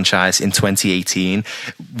Halloween franchise in 2018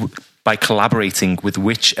 by collaborating with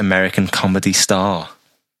which American comedy star?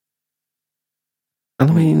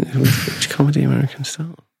 Halloween? Which comedy American star?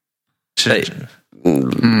 Don't know.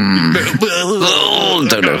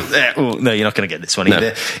 No, you're not going to get this one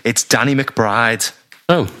either. It's Danny McBride.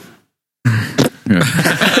 Oh.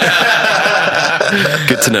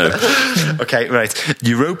 Good to know. Okay, right.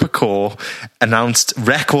 EuropaCorp announced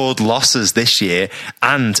record losses this year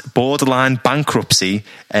and borderline bankruptcy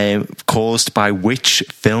caused by which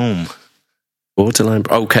film? Borderline.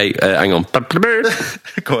 Okay, hang on.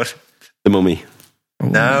 Go on. The Mummy.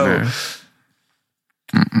 No.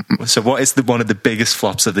 So what is one of the biggest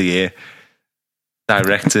flops of the year?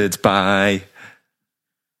 Directed by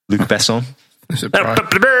Luc Besson. Can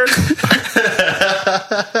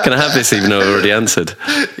I have this even though I already answered?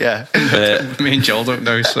 Yeah. Me and Joel don't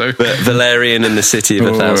know, so. Valerian and the City of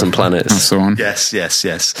 1,000 Planets. That's the one. Yes.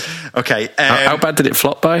 Okay. How bad did it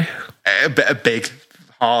flop by? Big.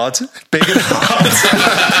 Hard. Big and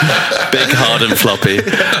hard. Big, hard and floppy.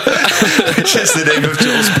 Which is the name of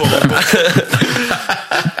Joel's porn book.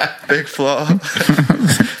 Big flop.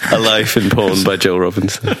 A Life in Porn by Joel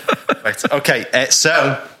Robinson. Right. Okay.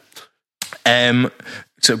 So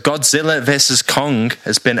Godzilla vs. Kong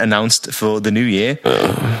has been announced for the new year.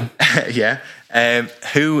 Yeah.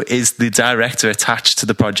 Who is the director attached to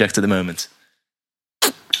the project at the moment?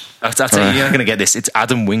 You're not going to get this. It's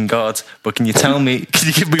Adam Wingard. But can you give me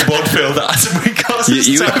one film that Adam Wingard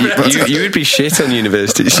you would be shit on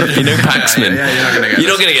university. You know Paxman. You're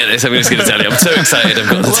not going to get this. I'm just going to tell you. I'm so excited. I've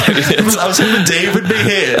got to tell you. I was hoping Dave would be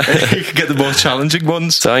here. He could get the more challenging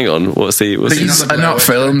ones. So hang on. These are not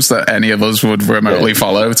films that any of us would remotely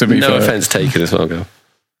follow, to be fair. No offence taken as well, go.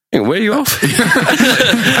 Where are you off?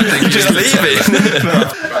 You're just leaving.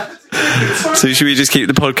 So should we just keep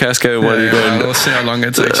the podcast going while you're going? We'll see how long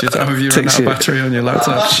it takes you. Have you run out of battery on your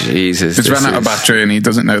laptop? Jesus. He's run out of battery and he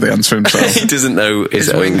doesn't know the answer himself. He doesn't know his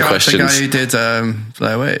own questions. The guy who did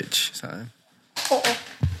Blair Witch. So.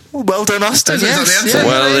 Well done, Austin. Yes.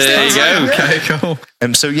 Well, there you go. Okay, cool.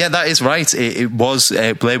 So yeah, that is right. It was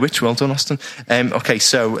Blair Witch. Well done, Austin. Okay,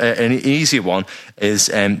 so an easier one is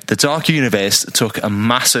the Dark Universe took a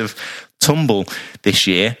massive tumble this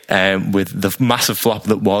year with the massive flop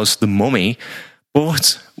that was The Mummy.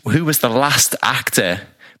 But who was the last actor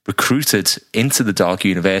recruited into the Dark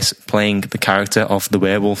Universe playing the character of the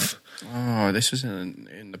werewolf? Oh, this was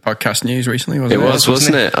in the podcast news recently, wasn't it? It was,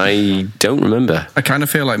 wasn't it? I don't remember. I kind of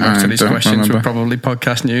feel like most of these questions were probably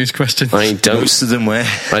podcast news questions. Most of them were.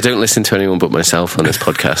 I don't listen to anyone but myself on this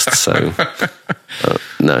podcast, so...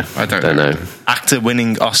 No, I don't know. Actor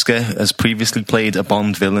winning Oscar has previously played a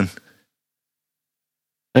Bond villain.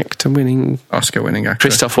 Oscar-winning actor.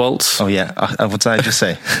 Christoph Waltz. Oh yeah, what did I just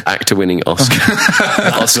say? Actor-winning Oscar.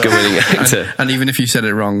 Oscar-winning actor. And even if you said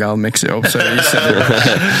it wrong, I'll mix it up. So you said it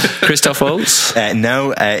right. Christoph Waltz?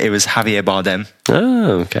 No, it was Javier Bardem.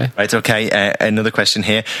 Oh, okay. Right, okay. Another question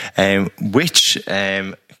here. Which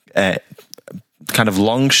kind of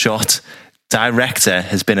long shot director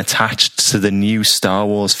has been attached to the new Star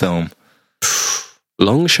Wars film?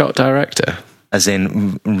 Long shot director? As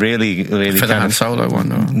in, really for the Han Solo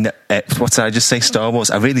one, no, what did I just say? Star Wars.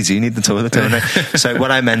 I really do need the toilet, don't I? So what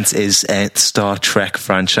I meant is Star Trek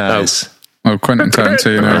franchise. Oh, Quentin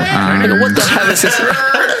Tarantino. What the hell is this?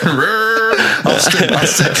 Austin.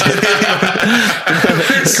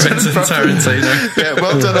 Quentin Tarantino. Yeah,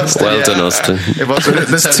 well done, Austin. Well done, Austin.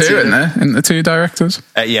 There's two in there, in the two directors.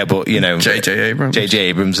 Yeah, but you know, J.J. Abrams. J.J.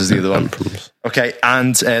 Abrams is the other one. Okay,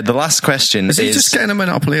 and the last question is he just getting a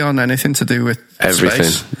monopoly on anything to do with everything?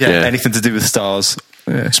 Space? Yeah, anything to do with stars.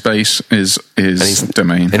 Yeah. Space is his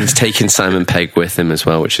domain, and he's taking Simon Pegg with him as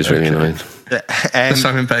well, which is really annoying.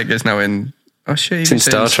 Simon Pegg is now in. Oh shit, he's in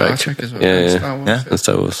Star Trek as well. Yeah, and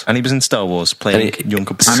Star Wars. And he was in Star Wars playing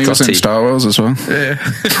younger. And he was in Star Wars as well. Yeah.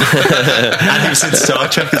 And he was in Star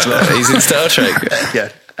Trek as well. He's in Star Trek.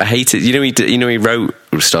 Yeah, I hate it. He wrote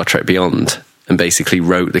Star Trek Beyond and basically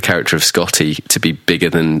wrote the character of Scotty to be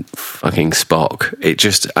bigger than fucking Spock. It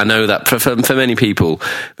just, I know that for many people,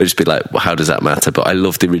 they'll just be like, well, how does that matter? But I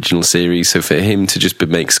love the original series, so for him to just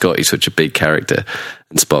make Scotty such a big character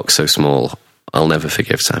and Spock so small, I'll never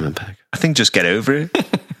forgive Simon Pegg. I think just get over it.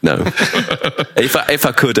 No. If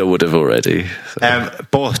I could, I would have already. So.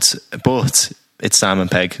 But it's Simon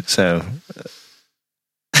Pegg, so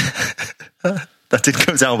that didn't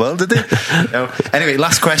go down well, did it? No. Anyway,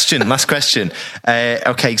 last question.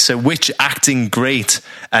 Okay, so which acting great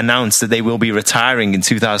announced that they will be retiring in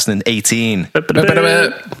 2018?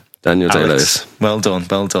 Daniel Day-Lewis. Well done.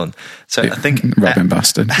 So I think Robin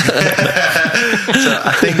Bastard. So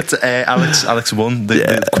I think Alex won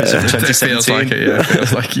the quiz of 2017. It feels like it. Yeah, it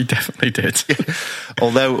feels like he definitely did.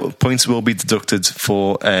 Although points will be deducted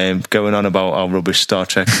for going on about our rubbish Star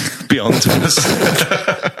Trek Beyond was.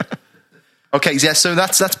 Okay, yeah, so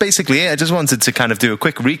that's basically it. I just wanted to kind of do a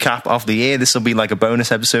quick recap of the year. This will be like a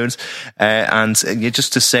bonus episode. And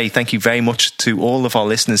just to say thank you very much to all of our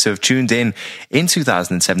listeners who have tuned in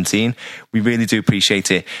 2017. We really do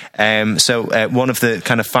appreciate it. So one of the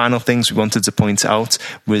kind of final things we wanted to point out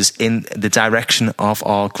was in the direction of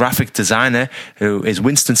our graphic designer, who is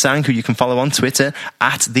Winston Sang, who you can follow on Twitter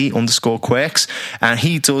 @the_quirks. And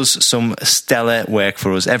he does some stellar work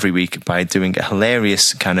for us every week by doing a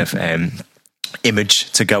hilarious kind of image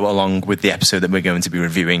to go along with the episode that we're going to be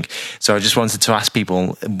reviewing. So I just wanted to ask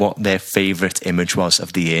people what their favourite image was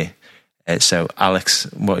of the year. So Alex,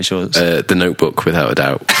 what is yours? The Notebook, without a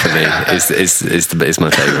doubt, for me is my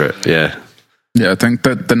favourite. Yeah, I think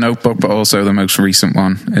that the Notebook, but also the most recent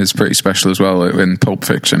one, is pretty special as well in Pulp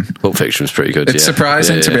Fiction. Pulp Fiction's pretty good. It's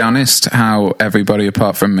surprising, to be honest, how everybody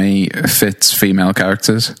apart from me fits female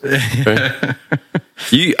characters. I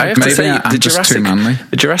have to say, the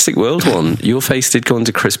Jurassic World one, your face did go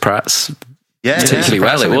into Chris Pratt's particularly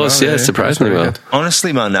well. It was, surprisingly well.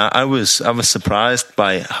 Honestly, man, I was surprised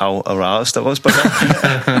by how aroused I was by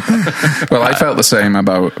that. Well, I felt the same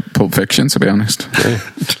about Pulp Fiction, to be honest. Yeah.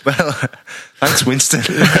 Well, thanks, Winston.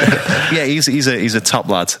 Yeah, he's a top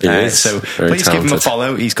lad. So please give him a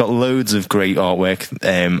follow. He's got loads of great artwork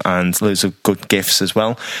and loads of good GIFs as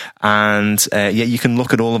well. And you can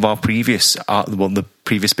look at all of our previous the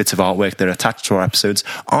previous bits of artwork that are attached to our episodes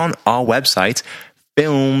on our website,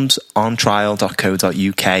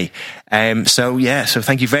 filmsontrial.co.uk. So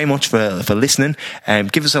thank you very much for listening.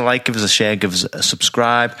 Give us a like, give us a share, give us a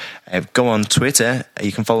subscribe. Go on Twitter.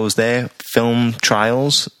 You can follow us there, Film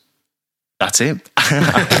Trials. That's it.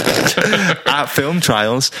 At Film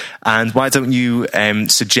Trials. And why don't you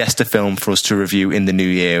suggest a film for us to review in the new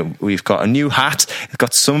year? We've got a new hat. It's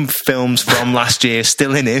got some films from last year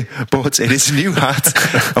still in it, but it is a new hat,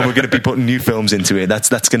 and we're going to be putting new films into it. That's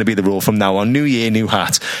going to be the rule from now on. New year, new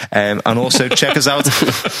hat. And also check us out.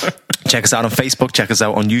 Check us out on Facebook, check us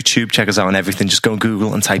out on YouTube, check us out on everything. Just go on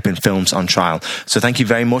Google and type in Films on Trial. So thank you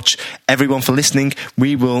very much, everyone, for listening.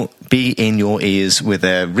 We will be in your ears with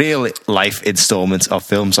a real life installment of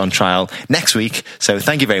Films on Trial next week. So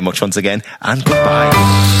thank you very much once again, and goodbye.